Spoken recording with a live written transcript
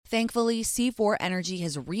Thankfully, C4 Energy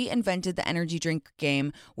has reinvented the energy drink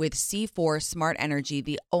game with C4 Smart Energy,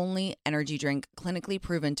 the only energy drink clinically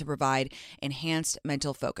proven to provide enhanced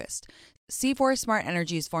mental focus. C4 Smart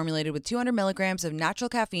Energy is formulated with 200 milligrams of natural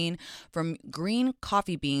caffeine from green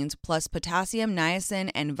coffee beans, plus potassium, niacin,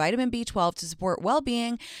 and vitamin B12 to support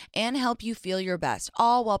well-being and help you feel your best,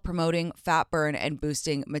 all while promoting fat burn and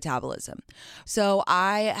boosting metabolism. So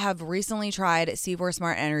I have recently tried C4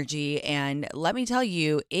 Smart Energy, and let me tell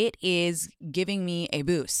you, it is giving me a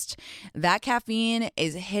boost. That caffeine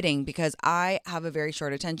is hitting because I have a very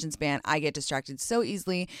short attention span. I get distracted so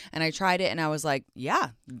easily, and I tried it and I was like,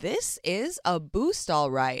 yeah, this is a boost,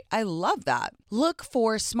 all right. I love that. Look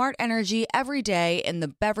for Smart Energy every day in the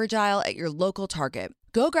beverage aisle at your local Target.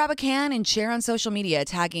 Go grab a can and share on social media,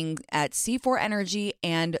 tagging at C4 Energy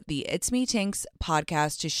and the It's Me Tinks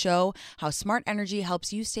podcast to show how Smart Energy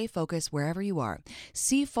helps you stay focused wherever you are.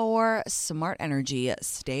 C4 Smart Energy,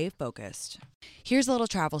 stay focused. Here's a little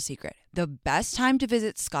travel secret. The best time to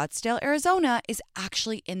visit Scottsdale, Arizona is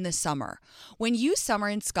actually in the summer. When you summer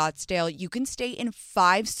in Scottsdale, you can stay in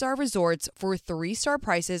 5-star resorts for 3-star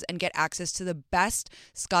prices and get access to the best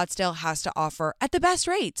Scottsdale has to offer at the best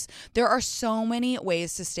rates. There are so many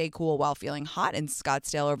ways to stay cool while feeling hot in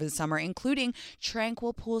Scottsdale over the summer, including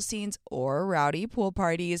tranquil pool scenes or rowdy pool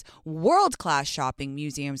parties, world-class shopping,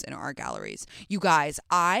 museums, and art galleries. You guys,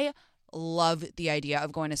 I love the idea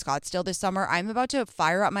of going to Scottsdale this summer. I'm about to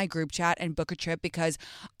fire up my group chat and book a trip because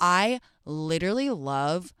I literally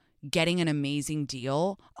love getting an amazing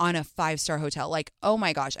deal on a 5-star hotel. Like, oh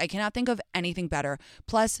my gosh, I cannot think of anything better.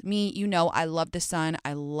 Plus, me, you know, I love the sun.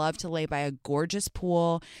 I love to lay by a gorgeous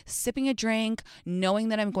pool, sipping a drink, knowing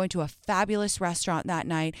that I'm going to a fabulous restaurant that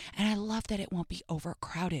night. And I love that it won't be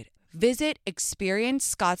overcrowded. Visit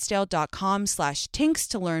experiencescottsdale.com/tinks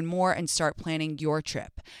to learn more and start planning your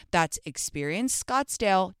trip. That's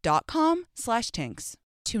experiencescottsdale.com/tinks.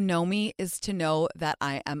 To know me is to know that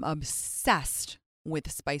I am obsessed with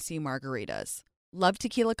spicy margaritas. Love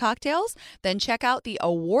tequila cocktails? Then check out the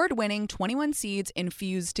award-winning 21 Seeds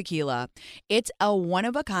Infused Tequila. It's a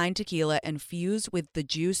one-of-a-kind tequila infused with the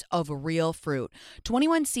juice of real fruit.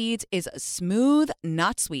 21 Seeds is smooth,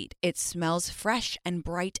 not sweet. It smells fresh and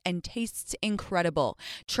bright and tastes incredible.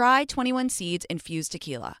 Try 21 Seeds Infused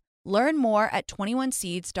Tequila. Learn more at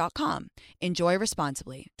 21seeds.com. Enjoy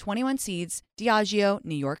responsibly. 21 Seeds, Diageo,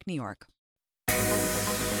 New York, New York.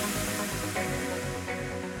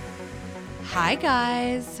 Hi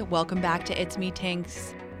guys, welcome back to It's Me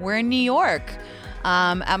Tinks. We're in New York,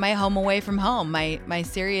 at my home away from home, my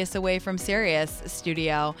Sirius away from Sirius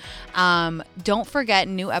studio. Don't forget,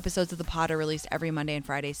 new episodes of the pod are released every Monday and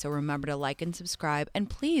Friday, so remember to like and subscribe, and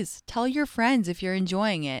please tell your friends if you're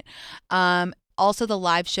enjoying it. Also, the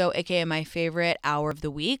live show, aka my favorite hour of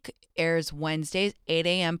the week, airs Wednesdays, 8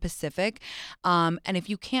 a.m. Pacific. And if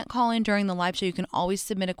you can't call in during the live show, you can always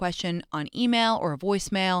submit a question on email or a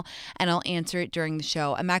voicemail, and I'll answer it during the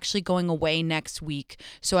show. I'm actually going away next week,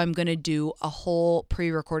 so I'm going to do a whole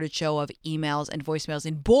pre-recorded show of emails and voicemails.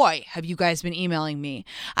 And boy, have you guys been emailing me.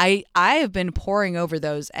 I have been poring over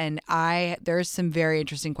those, and there's some very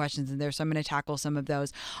interesting questions in there, so I'm going to tackle some of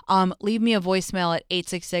those. Leave me a voicemail at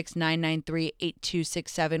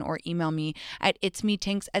 866-993-8267 or email me at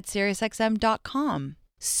itsmetinks@SiriusXM.com.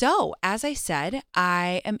 So, as I said,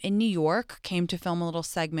 I am in New York, came to film a little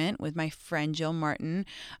segment with my friend Jill Martin,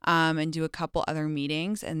 and do a couple other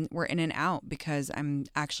meetings, and we're in and out because I'm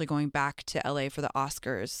actually going back to LA for the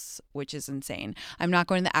Oscars, which is insane. I'm not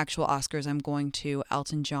going to the actual Oscars. I'm going to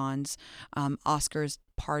Elton John's Oscars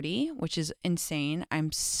party, which is insane.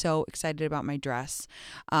 I'm so excited about my dress.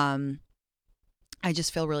 I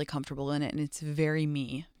just feel really comfortable in it, and it's very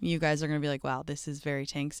me. You guys are going to be like, wow, this is very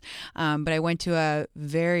Tinks. But I went to a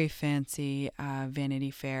very fancy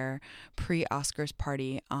Vanity Fair pre-Oscars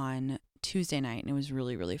party on Tuesday night, and it was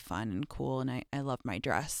really, really fun and cool, and I love my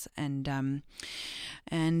dress. And I'm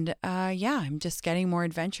just getting more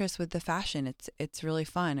adventurous with the fashion. It's really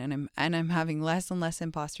fun, and I'm having less and less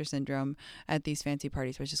imposter syndrome at these fancy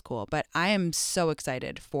parties, which is cool. But I am so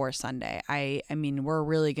excited for Sunday. I mean, we're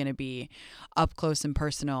really going to be up close and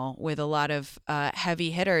personal with a lot of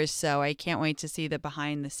heavy hitters, so I can't wait to see the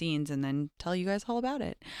behind the scenes and then tell you guys all about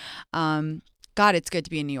it. God, it's good to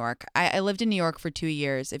be in New York. I lived in New York for 2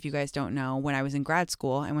 years, if you guys don't know. When I was in grad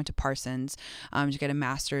school, I went to Parsons to get a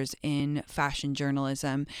master's in fashion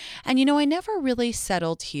journalism. And, I never really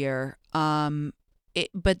settled here.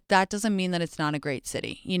 But that doesn't mean that it's not a great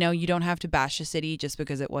city. You don't have to bash a city just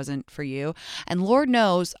because it wasn't for you. And Lord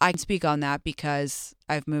knows I can speak on that because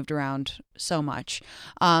I've moved around so much.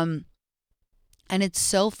 And it's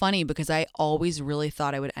so funny because I always really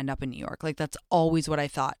thought I would end up in New York. Like that's always what I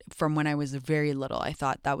thought from when I was very little. I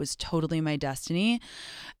thought that was totally my destiny.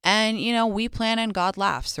 And, we plan and God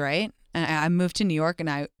laughs, right? And I moved to New York,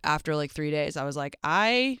 and after like 3 days, I was like,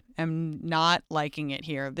 I am not liking it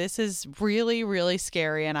here. This is really, really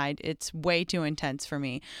scary, and it's way too intense for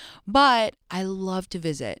me. But I love to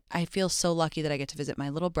visit. I feel so lucky that I get to visit. My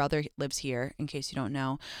little brother lives here, in case you don't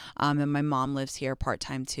know, and my mom lives here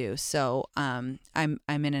part-time too. So I'm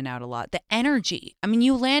in and out a lot. The energy. I mean,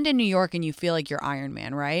 you land in New York and you feel like you're Iron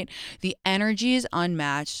Man, right? The energy is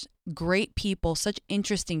unmatched. Great people, such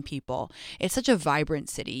interesting people. It's such a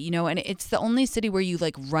vibrant city, and it's the only city where you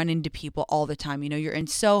like run into people all the time. You're in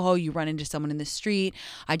Soho, you run into someone in the street.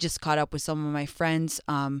 I just caught up with some of my friends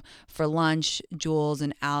for lunch, Jules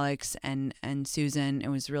and Alex and Susan. It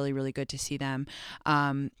was really, really good to see them.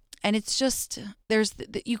 And it's just,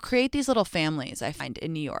 you create these little families, I find,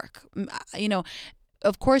 in New York.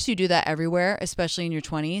 Of course you do that everywhere, especially in your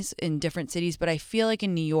 20s in different cities. But I feel like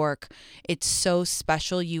in New York, it's so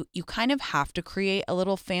special. You kind of have to create a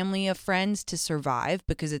little family of friends to survive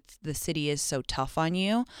because the city is so tough on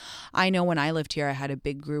you. I know when I lived here, I had a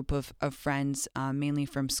big group of friends, mainly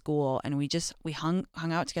from school, and we hung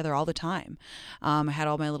out together all the time. I had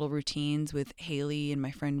all my little routines with Haley and my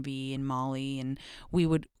friend V and Molly, and we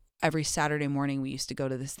would every Saturday morning we used to go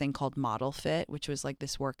to this thing called Model Fit, which was like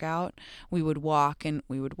this workout. We would walk and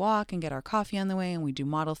get our coffee on the way, and we'd do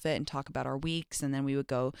Model Fit and talk about our weeks. And then we would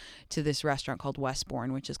go to this restaurant called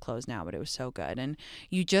Westbourne, which is closed now, but it was so good. And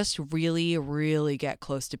you just really, really get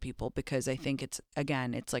close to people because I think it's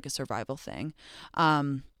like a survival thing.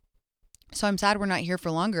 So I'm sad we're not here for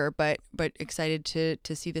longer, but excited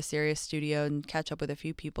to see the Sirius studio and catch up with a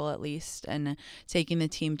few people at least, and taking the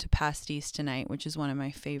team to Pastis tonight, which is one of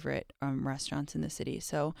my favorite restaurants in the city.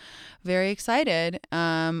 So very excited.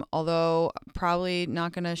 Although probably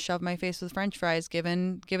not going to shove my face with French fries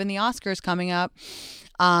given the Oscars coming up.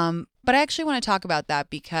 But I actually want to talk about that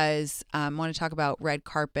because I want to talk about red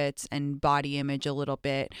carpets and body image a little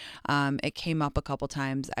bit. It came up a couple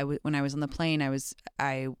times. When I was on the plane, I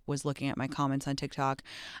was looking at my comments on TikTok,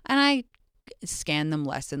 and I scan them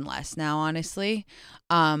less and less now, honestly.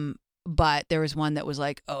 But there was one that was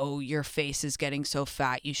like, "Oh, your face is getting so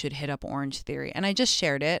fat, you should hit up Orange Theory," and I just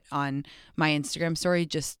shared it on my Instagram story,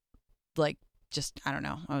 I don't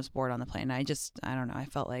know. I was bored on the plane. I don't know. I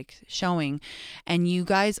felt like showing. And you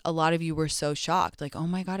guys, a lot of you were so shocked. Like, oh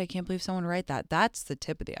my God, I can't believe someone wrote that. That's the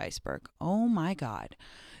tip of the iceberg. Oh my God.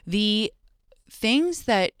 The things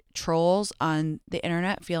that trolls on the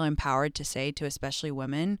internet feel empowered to say to especially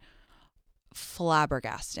women,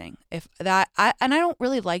 flabbergasting. I don't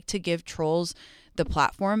really like to give trolls the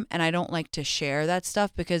platform, and I don't like to share that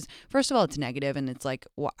stuff because first of all, it's negative, and it's like,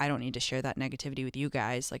 well, I don't need to share that negativity with you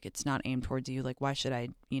guys. Like, it's not aimed towards you. Like, why should I,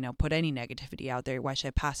 put any negativity out there? Why should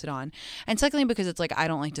I pass it on? And secondly, because it's like, I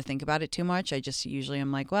don't like to think about it too much. I just usually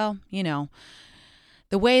am like, well, the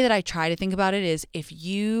way that I try to think about it is if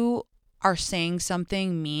you are saying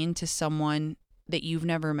something mean to someone that you've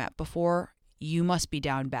never met before, you must be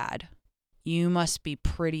down bad. You must be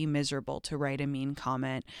pretty miserable to write a mean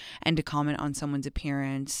comment and to comment on someone's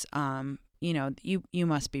appearance. You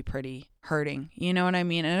must be pretty hurting. You know what I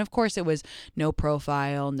mean? And of course it was no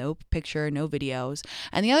profile, no picture, no videos.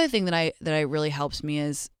 And the other thing that I really helps me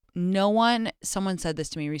is someone said this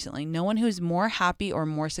to me recently, no one who's more happy or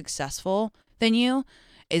more successful than you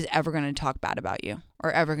is ever going to talk bad about you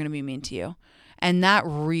or ever going to be mean to you. And that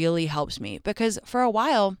really helps me because for a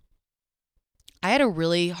while, I had a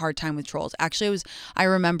really hard time with trolls. Actually, I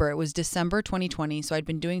remember it was December 2020. So I'd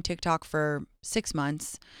been doing TikTok for 6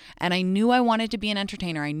 months, and I knew I wanted to be an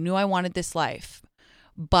entertainer. I knew I wanted this life,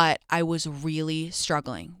 but I was really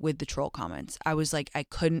struggling with the troll comments. I was like, I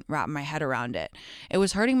couldn't wrap my head around it. It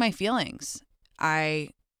was hurting my feelings. I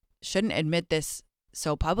shouldn't admit this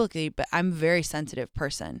so publicly, but I'm a very sensitive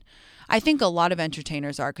person. I think a lot of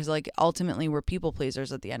entertainers are because like ultimately we're people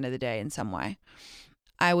pleasers at the end of the day in some way.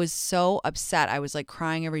 I was so upset. I was like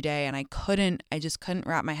crying every day and I just couldn't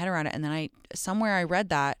wrap my head around it. And then somewhere I read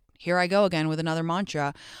that, here I go again with another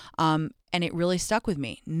mantra. And it really stuck with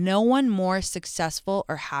me. No one more successful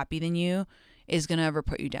or happy than you is going to ever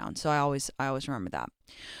put you down. So I always remember that.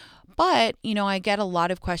 But, I get a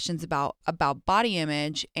lot of questions about body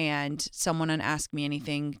image, and someone on Ask Me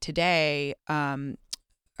Anything today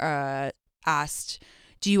asked,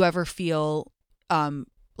 do you ever feel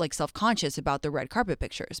like self-conscious about the red carpet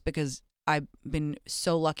pictures? Because I've been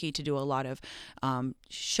so lucky to do a lot of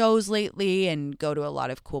shows lately and go to a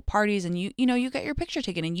lot of cool parties, and you get your picture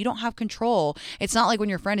taken and you don't have control. It's not like when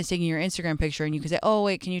your friend is taking your Instagram picture and you can say, oh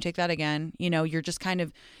wait, can you take that again? You're just kind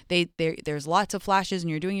of, there's lots of flashes and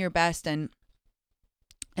you're doing your best. And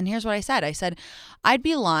here's what I said. I said, I'd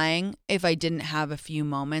be lying if I didn't have a few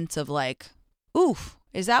moments of like, oof,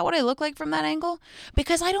 is that what I look like from that angle?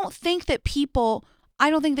 Because I don't think that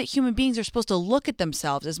human beings are supposed to look at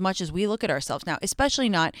themselves as much as we look at ourselves now, especially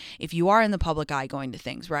not if you are in the public eye going to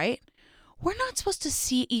things, right? We're not supposed to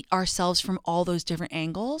see ourselves from all those different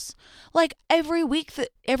angles. Like every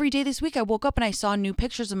day this week, I woke up and I saw new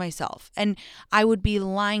pictures of myself. And I would be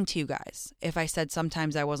lying to you guys if I said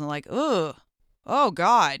sometimes I wasn't like, ugh, oh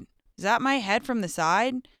God, is that my head from the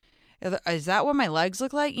side? Is that what my legs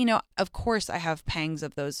look like? Of course I have pangs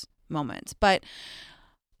of those moments, but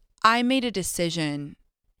I made a decision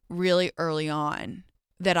really early on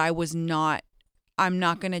that I'm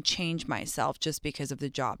not going to change myself just because of the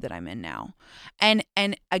job that I'm in now. And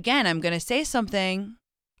again, I'm going to say something.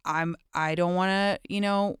 I don't want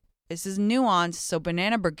to, this is nuance. So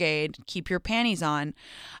Banana Brigade, keep your panties on.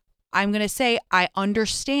 I'm going to say, I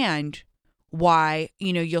understand why,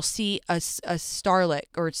 you'll see a starlet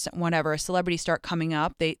or whatever, a celebrity start coming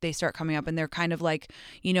up. They start coming up and they're kind of like,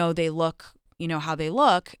 they look, how they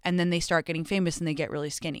look, and then they start getting famous and they get really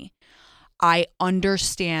skinny. I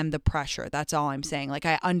understand the pressure. That's all I'm saying. Like,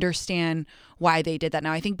 I understand why they did that.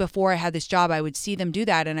 Now, I think before I had this job, I would see them do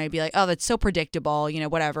that and I'd be like, oh, that's so predictable,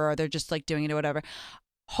 whatever, or they're just like doing it or whatever.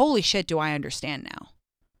 Holy shit, do I understand now?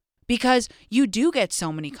 Because you do get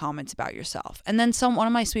so many comments about yourself. And then one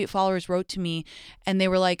of my sweet followers wrote to me and they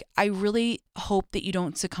were like, I really hope that you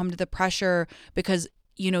don't succumb to the pressure because,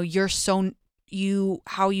 you're so...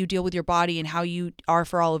 how you deal with your body and how you are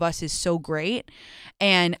for all of us is so great.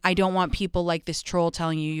 And I don't want people like this troll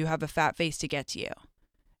telling you have a fat face to get to you.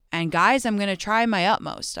 And guys, I'm going to try my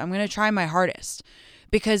utmost. I'm going to try my hardest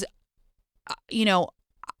because,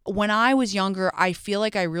 when I was younger, I feel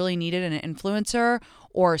like I really needed an influencer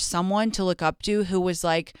or someone to look up to who was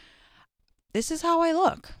like, this is how I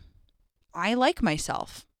look. I like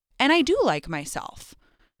myself and I do like myself.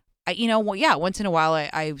 Once in a while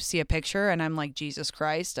I see a picture and I'm like, Jesus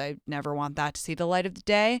Christ, I never want that to see the light of the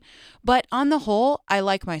day. But on the whole, I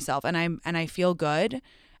like myself and I feel good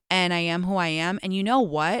and I am who I am. And you know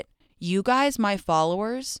what? You guys, my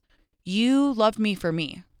followers, you loved me for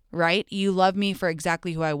me, right? You love me for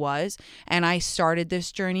exactly who I was. And I started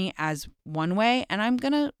this journey as one way and I'm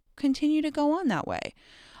going to continue to go on that way.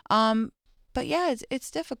 But yeah,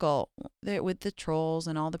 it's difficult with the trolls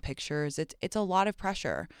and all the pictures. It's a lot of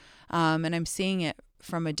pressure. And I'm seeing it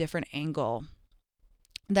from a different angle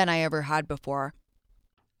than I ever had before.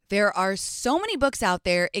 There are so many books out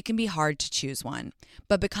there, it can be hard to choose one.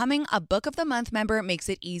 But becoming a Book of the Month member makes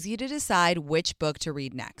it easy to decide which book to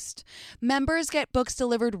read next. Members get books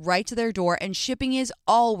delivered right to their door and shipping is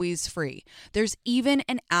always free. There's even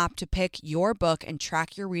an app to pick your book and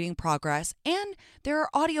track your reading progress, and there are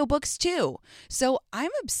audiobooks too. So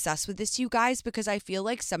I'm obsessed with this, you guys, because I feel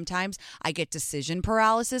like sometimes I get decision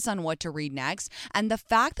paralysis on what to read next. And the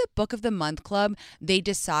fact that Book of the Month Club, they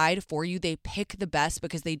decide for you, they pick the best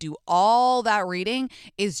because they do all that reading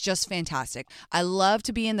is just fantastic. I love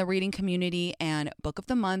to be in the reading community, and Book of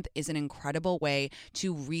the Month is an incredible way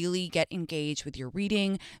to really get engaged with your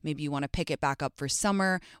reading. Maybe you want to pick it back up for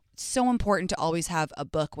summer. It's so important to always have a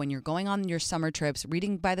book when you're going on your summer trips,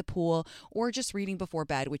 reading by the pool, or just reading before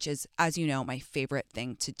bed, which is, as you know, my favorite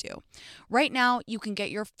thing to do. Right now, you can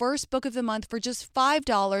get your first book of the month for just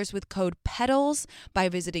 $5 with code PETALS by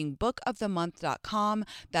visiting bookofthemonth.com.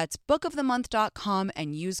 That's bookofthemonth.com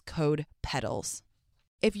and use code PETALS.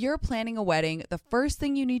 If you're planning a wedding, the first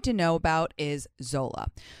thing you need to know about is Zola.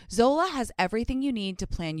 Zola has everything you need to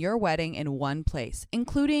plan your wedding in one place,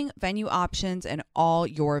 including venue options and all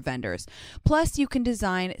your vendors. Plus, you can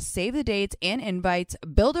design save the dates and invites,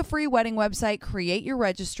 build a free wedding website, create your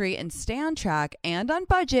registry, and stay on track and on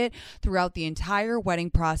budget throughout the entire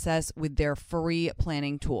wedding process with their free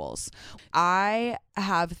planning tools. I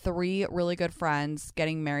have 3 really good friends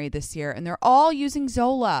getting married this year, and they're all using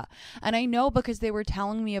Zola. And I know because they were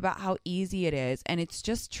telling me about how easy it is, and it's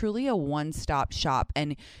just truly a one-stop shop.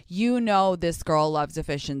 And this girl loves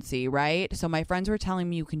efficiency, right? So my friends were telling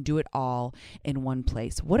me you can do it all in one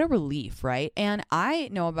place. What a relief, right? And I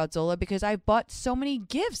know about Zola because I've bought so many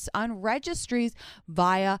gifts on registries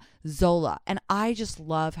via Zola, and I just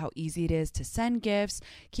love how easy it is to send gifts,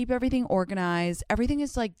 keep everything organized. Everything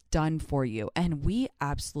is like done for you, and we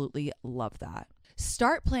absolutely love that.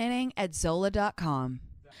 Start planning at Zola.com.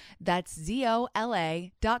 That's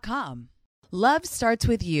Zola.com. Love starts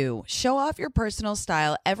with you. Show off your personal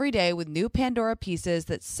style every day with new Pandora pieces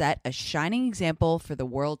that set a shining example for the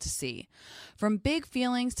world to see. From big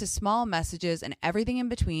feelings to small messages and everything in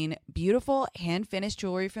between, beautiful hand-finished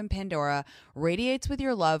jewelry from Pandora radiates with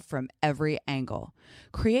your love from every angle.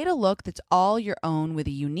 Create a look that's all your own with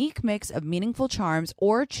a unique mix of meaningful charms,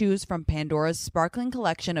 or choose from Pandora's sparkling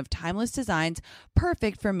collection of timeless designs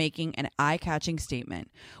perfect for making an eye-catching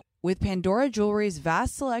statement. With Pandora Jewelry's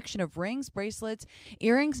vast selection of rings, bracelets,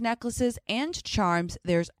 earrings, necklaces, and charms,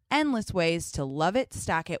 there's endless ways to love it,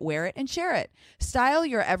 stack it, wear it, and share it. Style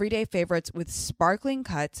your everyday favorites with sparkling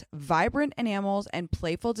cuts, vibrant enamels, and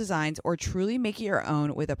playful designs, or truly make it your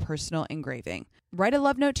own with a personal engraving. Write a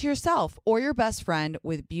love note to yourself or your best friend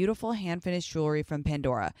with beautiful hand-finished jewelry from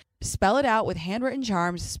Pandora. Spell it out with handwritten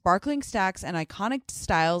charms, sparkling stacks, and iconic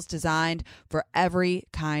styles designed for every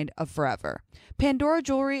kind of forever. Pandora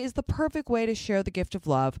Jewelry is the perfect way to share the gift of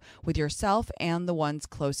love with yourself and the ones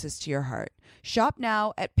closest to your heart. Shop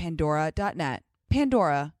now at pandora.net.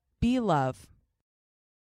 Pandora, be love.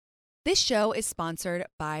 This show is sponsored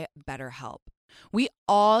by BetterHelp. We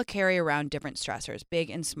all carry around different stressors, big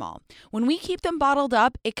and small. When we keep them bottled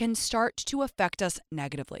up, it can start to affect us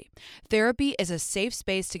negatively. Therapy is a safe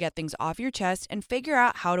space to get things off your chest and figure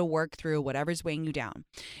out how to work through whatever's weighing you down.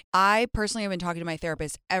 I personally have been talking to my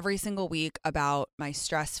therapist every single week about my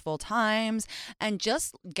stressful times and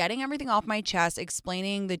just getting everything off my chest,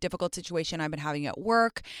 explaining the difficult situation I've been having at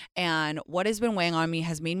work, and what has been weighing on me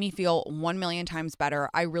has made me feel 1,000,000 times better.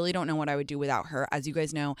 I really don't know what I would do without her. As you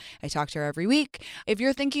guys know, I talk to her every week. If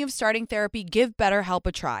you're thinking of starting therapy, give BetterHelp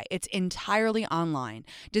a try. It's entirely online,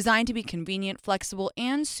 designed to be convenient, flexible,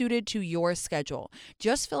 and suited to your schedule.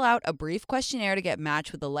 Just fill out a brief questionnaire to get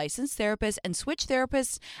matched with a licensed therapist and switch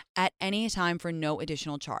therapists at any time for no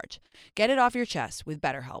additional charge. Get it off your chest with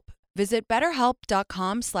BetterHelp. Visit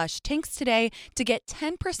BetterHelp.com/Tinks today to get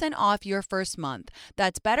 10% off your first month.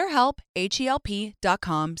 That's BetterHelp,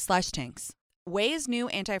 HELP.com/Tinks. Ouai's new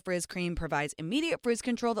anti-frizz cream provides immediate frizz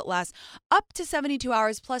control that lasts up to 72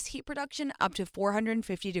 hours plus heat production up to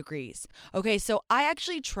 450 degrees. Okay, so I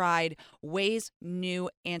actually tried Ouai's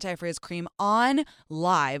new anti-frizz cream on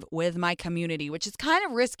live with my community, which is kind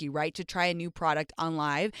of risky, right? To try a new product on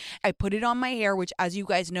live. I put it on my hair, which, as you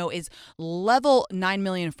guys know, is level 9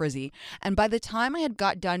 million frizzy. And by the time I had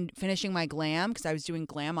got done finishing my glam, because I was doing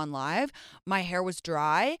glam on live, my hair was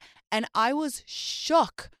dry and I was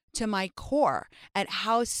shook to my core at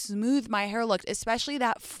how smooth my hair looked, especially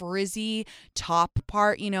that frizzy top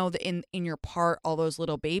part, you know, in your part, all those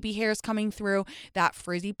little baby hairs coming through, that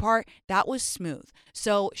frizzy part, that was smooth.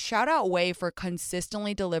 So shout out Ouai for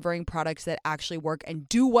consistently delivering products that actually work and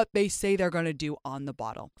do what they say they're going to do on the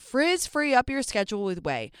bottle. Frizz free up your schedule with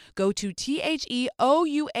Ouai. Go to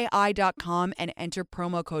THEOUAI.com and enter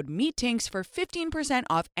promo code MEETINKS for 15%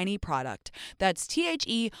 off any product. That's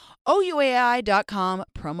THEOUAI.com,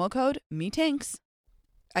 promo code MEETINKS.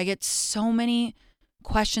 I get so many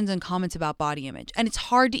questions and comments about body image, and it's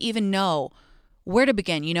hard to even know where to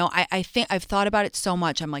begin. You know, I think I've thought about it so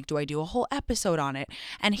much. I'm like, do I do a whole episode on it?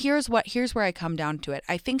 And here's where I come down to it.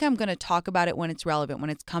 I think I'm going to talk about it when it's relevant, when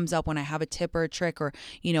it comes up, when I have a tip or a trick or,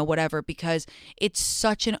 you know, whatever, because it's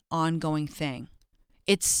such an ongoing thing.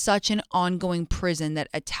 It's such an ongoing prison that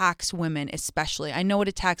attacks women, especially. I know it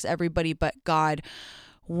attacks everybody, but God,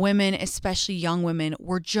 women, especially young women,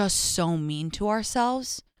 we're just so mean to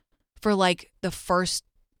ourselves for like the first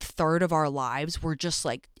third of our lives. We're just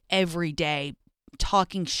like every day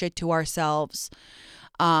talking shit to ourselves.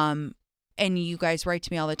 And you guys write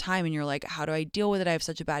to me all the time and you're like, how do I deal with it? I have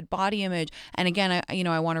such a bad body image. And again,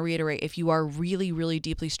 I want to reiterate, if you are really, really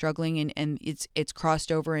deeply struggling and it's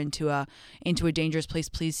crossed over into a dangerous place,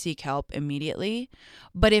 please seek help immediately.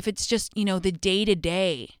 But if it's just, you know, the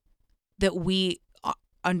day-to-day that we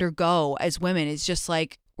undergo as women, it's just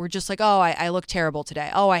like, we're just like, oh, I look terrible today.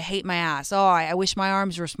 Oh, I hate my ass. Oh, I wish my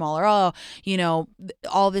arms were smaller. Oh, you know,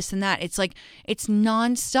 all this and that. It's like, it's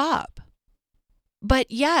nonstop. But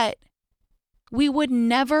yet, we would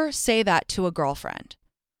never say that to a girlfriend.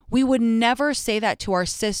 We would never say that to our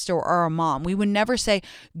sister or our mom. We would never say,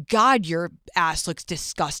 God, your ass looks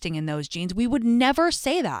disgusting in those jeans. We would never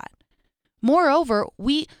say that. Moreover,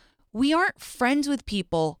 we aren't friends with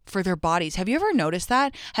people for their bodies. Have you ever noticed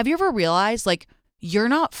that? Have you ever realized, like, you're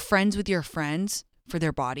not friends with your friends for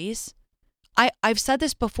their bodies? I've said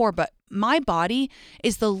this before, but my body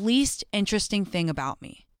is the least interesting thing about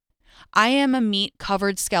me. I am a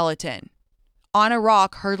meat-covered skeleton on a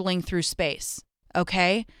rock hurtling through space,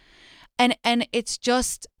 okay? And it's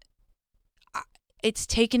just, it's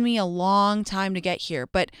taken me a long time to get here,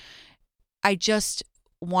 but I just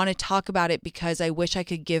want to talk about it because I wish I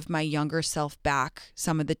could give my younger self back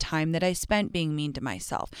some of the time that I spent being mean to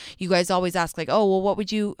myself. You guys always ask like, oh, well, what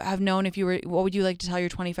would you have known what would you like to tell your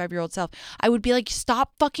 25-year-old self? I would be like,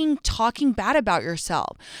 stop fucking talking bad about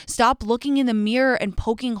yourself. Stop looking in the mirror and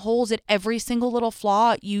poking holes at every single little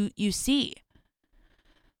flaw you see.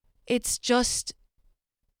 It's just,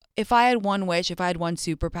 if I had one wish, if I had one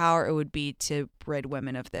superpower, it would be to rid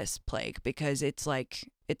women of this plague, because it's like,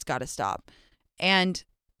 it's got to stop. And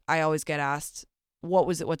I always get asked,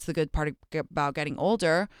 what's the good part about getting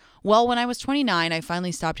older? Well, when I was 29, I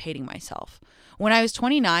finally stopped hating myself. When I was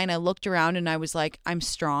 29, I looked around and I was like, I'm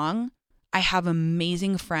strong. I have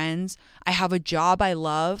amazing friends. I have a job I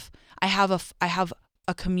love. I have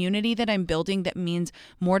a community that I'm building that means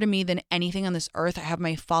more to me than anything on this earth. I have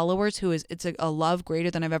my followers it's a love greater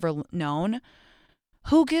than I've ever known.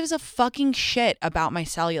 Who gives a fucking shit about my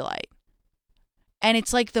cellulite? And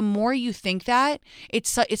it's like, the more you think that, it's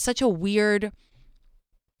such a weird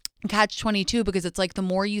catch-22, because it's like, the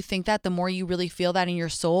more you think that, the more you really feel that in your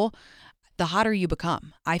soul, the hotter you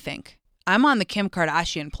become, I think. I'm on the Kim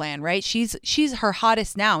Kardashian plan, right? She's her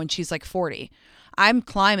hottest now and she's like 40. I'm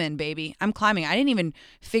climbing, baby. I'm climbing. I didn't even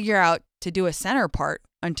figure out to do a center part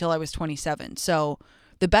until I was 27. So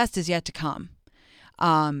the best is yet to come.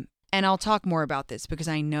 And I'll talk more about this because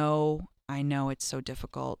I know it's so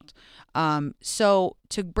difficult. So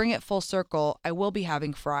to bring it full circle, I will be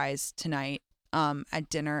having fries tonight at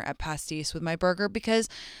dinner at Pastis with my burger, because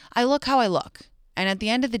I look how I look. And at the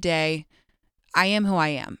end of the day, I am who I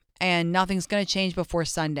am, and nothing's going to change before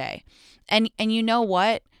Sunday. And you know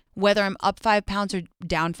what? Whether I'm up 5 pounds or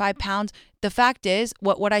down 5 pounds, the fact is,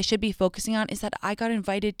 what I should be focusing on is that I got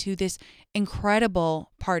invited to this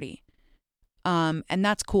incredible party. And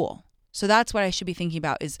that's cool. So that's what I should be thinking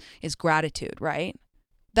about is gratitude, right?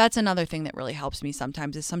 That's another thing that really helps me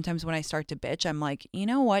sometimes, is sometimes when I start to bitch, I'm like, you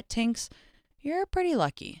know what, Tinks? You're pretty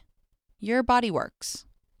lucky. Your body works.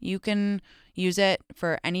 You can use it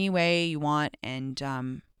for any way you want, and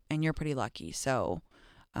you're pretty lucky. So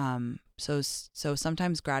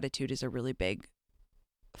sometimes gratitude is a really big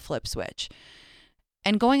flip switch.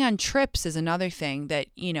 And going on trips is another thing that,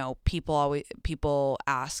 you know, people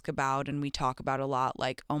ask about and we talk about a lot.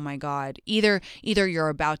 Like, oh my God, either you're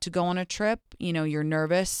about to go on a trip, you know, you're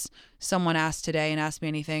nervous. Someone asked today and asked me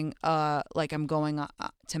anything, like I'm going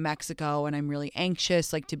to Mexico and I'm really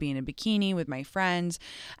anxious, like to be in a bikini with my friends.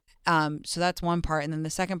 So that's one part. And then the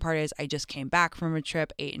second part is I just came back from a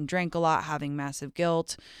trip, ate and drank a lot, having massive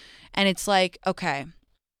guilt. And it's like, okay,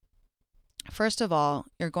 first of all,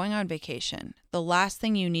 you're going on vacation. The last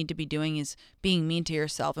thing you need to be doing is being mean to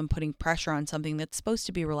yourself and putting pressure on something that's supposed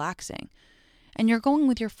to be relaxing. And you're going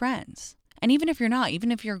with your friends. And even if you're not,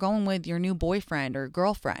 even if you're going with your new boyfriend or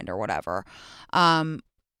girlfriend or whatever,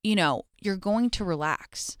 you know, you're going to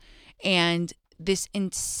relax. And this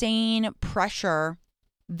insane pressure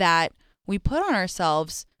that we put on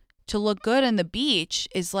ourselves to look good on the beach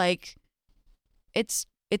is like, it's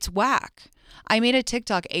whack. I made a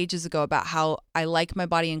TikTok ages ago about how I like my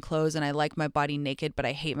body in clothes and I like my body naked, but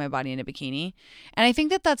I hate my body in a bikini. And I think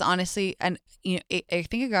that that's honestly, and you know, I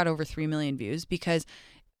think it got over 3 million views because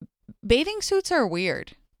bathing suits are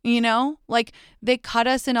weird. You know, like they cut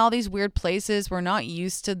us in all these weird places. We're not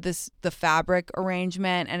used to the fabric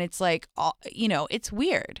arrangement. And it's like, you know, it's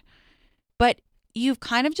weird. But you've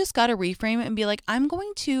kind of just got to reframe it and be like, I'm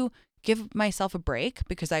going to give myself a break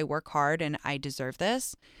because I work hard and I deserve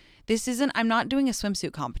this. I'm not doing a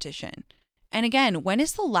swimsuit competition. And again, when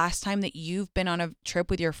is the last time that you've been on a trip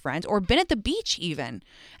with your friends or been at the beach even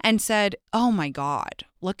and said, oh my God,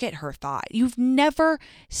 look at her thigh? You've never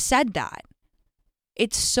said that.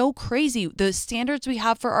 It's so crazy. The standards we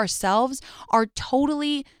have for ourselves are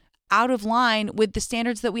totally out of line with the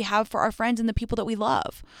standards that we have for our friends and the people that we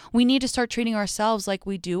love. We need to start treating ourselves like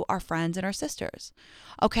we do our friends and our sisters.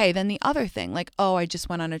 Okay, then the other thing, like, oh, I just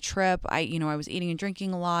went on a trip. I was eating and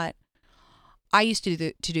drinking a lot. I used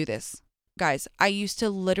to do this. Guys, I used to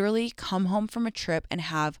literally come home from a trip and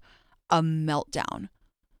have a meltdown,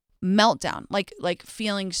 like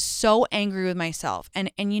feeling so angry with myself. And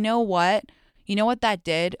you know what? You know what that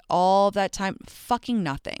did all of that time? Fucking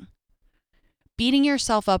nothing. Beating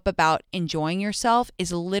yourself up about enjoying yourself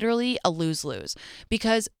is literally a lose-lose,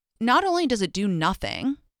 because not only does it do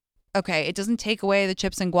nothing, okay, it doesn't take away the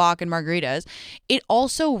chips and guac and margaritas, it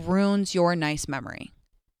also ruins your nice memory.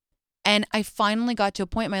 And I finally got to a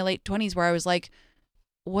point in my late 20s where I was like,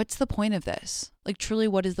 what's the point of this? Like, truly,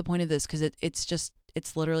 what is the point of this? Because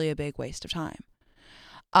it's literally a big waste of time.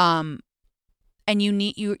 And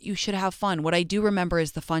you should have fun. What I do remember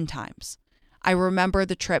is the fun times. I remember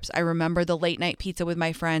the trips. I remember the late night pizza with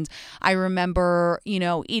my friends. I remember,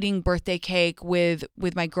 eating birthday cake with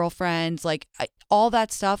my girlfriends, like all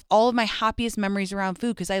that stuff, all of my happiest memories around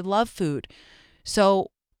food, because I love food.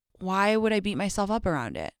 So why would I beat myself up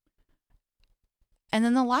around it? And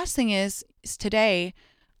then the last thing is today,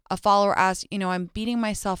 a follower asked, I'm beating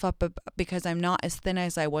myself up because I'm not as thin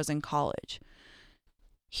as I was in college.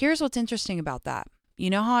 Here's what's interesting about that. You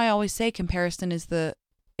know how I always say comparison is the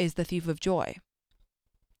thief of joy.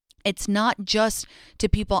 It's not just to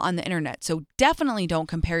people on the internet. So definitely don't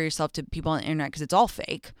compare yourself to people on the internet because it's all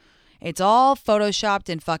fake. It's all photoshopped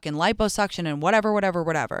and fucking liposuction and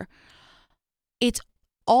whatever. It's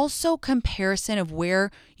also comparison of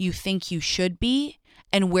where you think you should be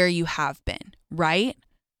and where you have been, right?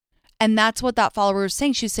 And that's what that follower was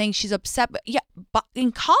saying. She's saying she's upset. But yeah, but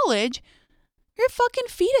in college, you're a fucking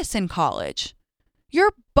fetus in college.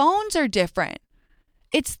 Your bones are different.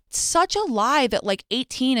 It's such a lie that like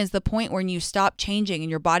 18 is the point when you stop changing and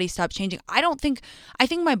your body stops changing. I think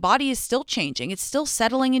my body is still changing. It's still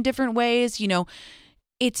settling in different ways. You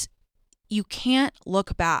can't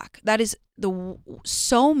look back. That is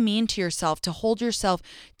so mean to yourself to hold yourself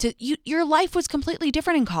to you. Your life was completely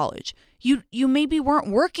different in college. You maybe weren't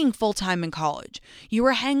working full time in college. You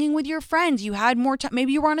were hanging with your friends. You had more time.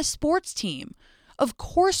 Maybe you were on a sports team. Of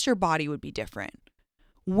course your body would be different.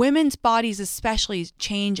 Women's bodies especially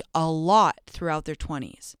change a lot throughout their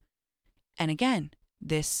 20s. And again,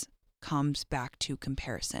 this comes back to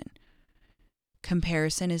comparison.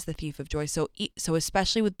 Comparison is the thief of joy. So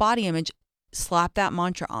especially with body image, slap that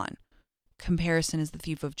mantra on. Comparison is the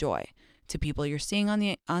thief of joy to people you're seeing on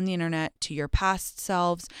the internet, to your past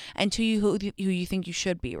selves, and to you who you think you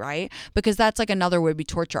should be, right? Because that's like another way we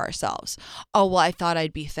torture ourselves. Oh, well, I thought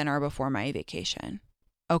I'd be thinner before my vacation.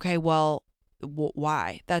 Okay, well,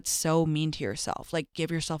 why? That's so mean to yourself. Like,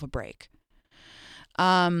 give yourself a break.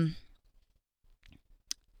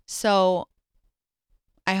 So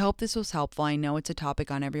I hope this was helpful. I know it's a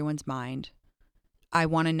topic on everyone's mind. I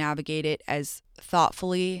want to navigate it as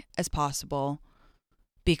thoughtfully as possible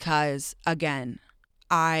because, again,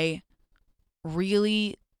 I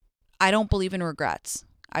don't believe in regrets.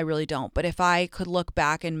 I really don't. But if I could look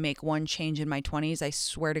back and make one change in my 20s, I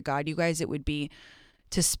swear to God, you guys, it would be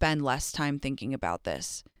to spend less time thinking about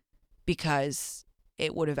this because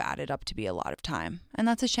it would have added up to be a lot of time. And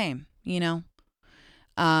that's a shame,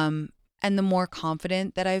 And the more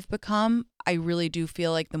confident that I've become, I really do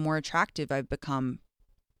feel like the more attractive I've become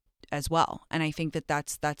as well. And I think that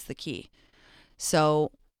that's the key.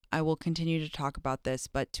 So I will continue to talk about this,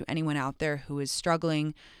 but to anyone out there who is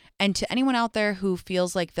struggling and to anyone out there who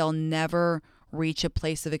feels like they'll never reach a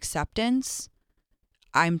place of acceptance,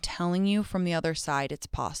 I'm telling you from the other side, it's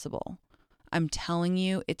possible. I'm telling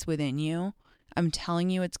you it's within you. I'm telling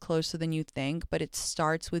you it's closer than you think, but it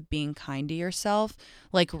starts with being kind to yourself,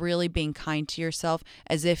 like really being kind to yourself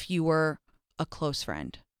as if you were a close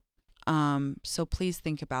friend. So please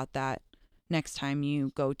think about that next time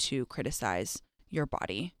you go to criticize your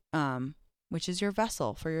body, which is your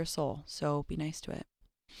vessel for your soul. So be nice to it.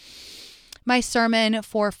 My sermon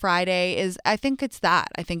for Friday is, I think it's that.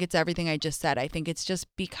 I think it's everything I just said. I think it's just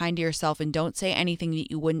be kind to yourself and don't say anything that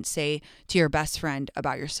you wouldn't say to your best friend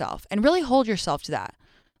about yourself, and really hold yourself to that.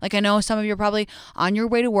 Like, I know some of you are probably on your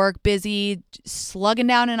way to work, busy, slugging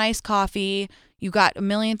down an iced coffee. You got a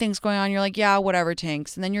million things going on. You're like, yeah, whatever,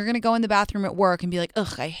 Tinks. And then you're going to go in the bathroom at work and be like,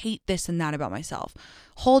 ugh, I hate this and that about myself.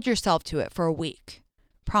 Hold yourself to it for a week.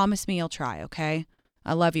 Promise me you'll try, okay?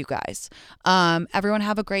 I love you guys. Everyone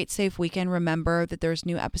have a great, safe weekend. Remember that there's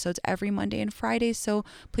new episodes every Monday and Friday, so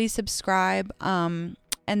please subscribe. And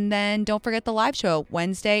then don't forget the live show,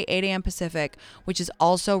 Wednesday, 8 a.m. Pacific, which is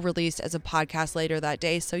also released as a podcast later that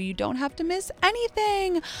day, so you don't have to miss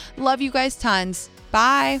anything. Love you guys tons.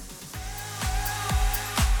 Bye.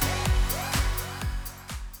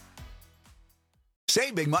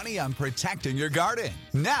 Save big money on protecting your garden.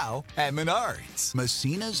 Now at Menards.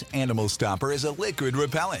 Messina's Animal Stopper is a liquid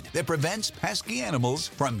repellent that prevents pesky animals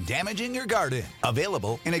from damaging your garden.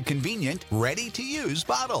 Available in a convenient, ready-to-use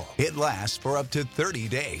bottle. It lasts for up to 30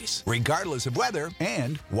 days, regardless of weather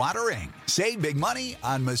and watering. Save big money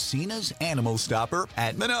on Messina's Animal Stopper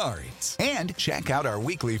at Menards. And check out our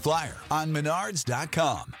weekly flyer on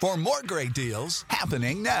Menards.com for more great deals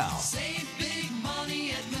happening now. Save big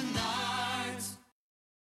money at Menards.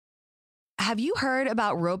 Have you heard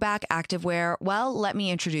about Rhoback Activewear? Well, let me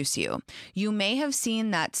introduce you. You may have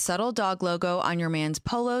seen that subtle dog logo on your man's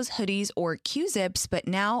polos, hoodies, or Q-zips, but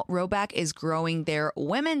now Rhoback is growing their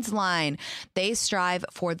women's line. They strive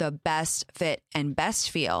for the best fit and best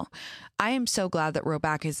feel. I am so glad that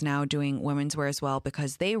Roback is now doing women's wear as well,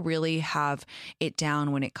 because they really have it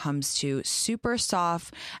down when it comes to super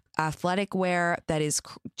soft athletic wear that is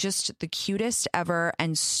just the cutest ever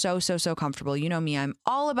and so comfortable. You know me, I'm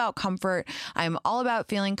all about comfort. I'm all about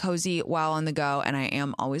feeling cozy while on the go, and I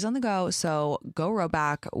am always on the go. So go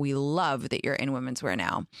Roback. We love that you're in women's wear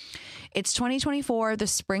now. It's 2024, the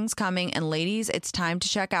spring's coming, and ladies, it's time to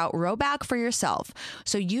check out Roback for yourself.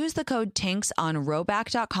 So use the code TINKS on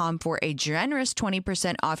roback.com for a generous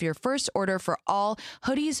 20% off your first order for all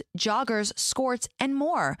hoodies, joggers, skirts, and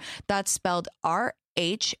more. That's spelled RHOBACK.com.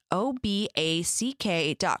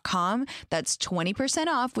 That's 20%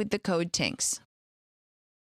 off with the code TINKS.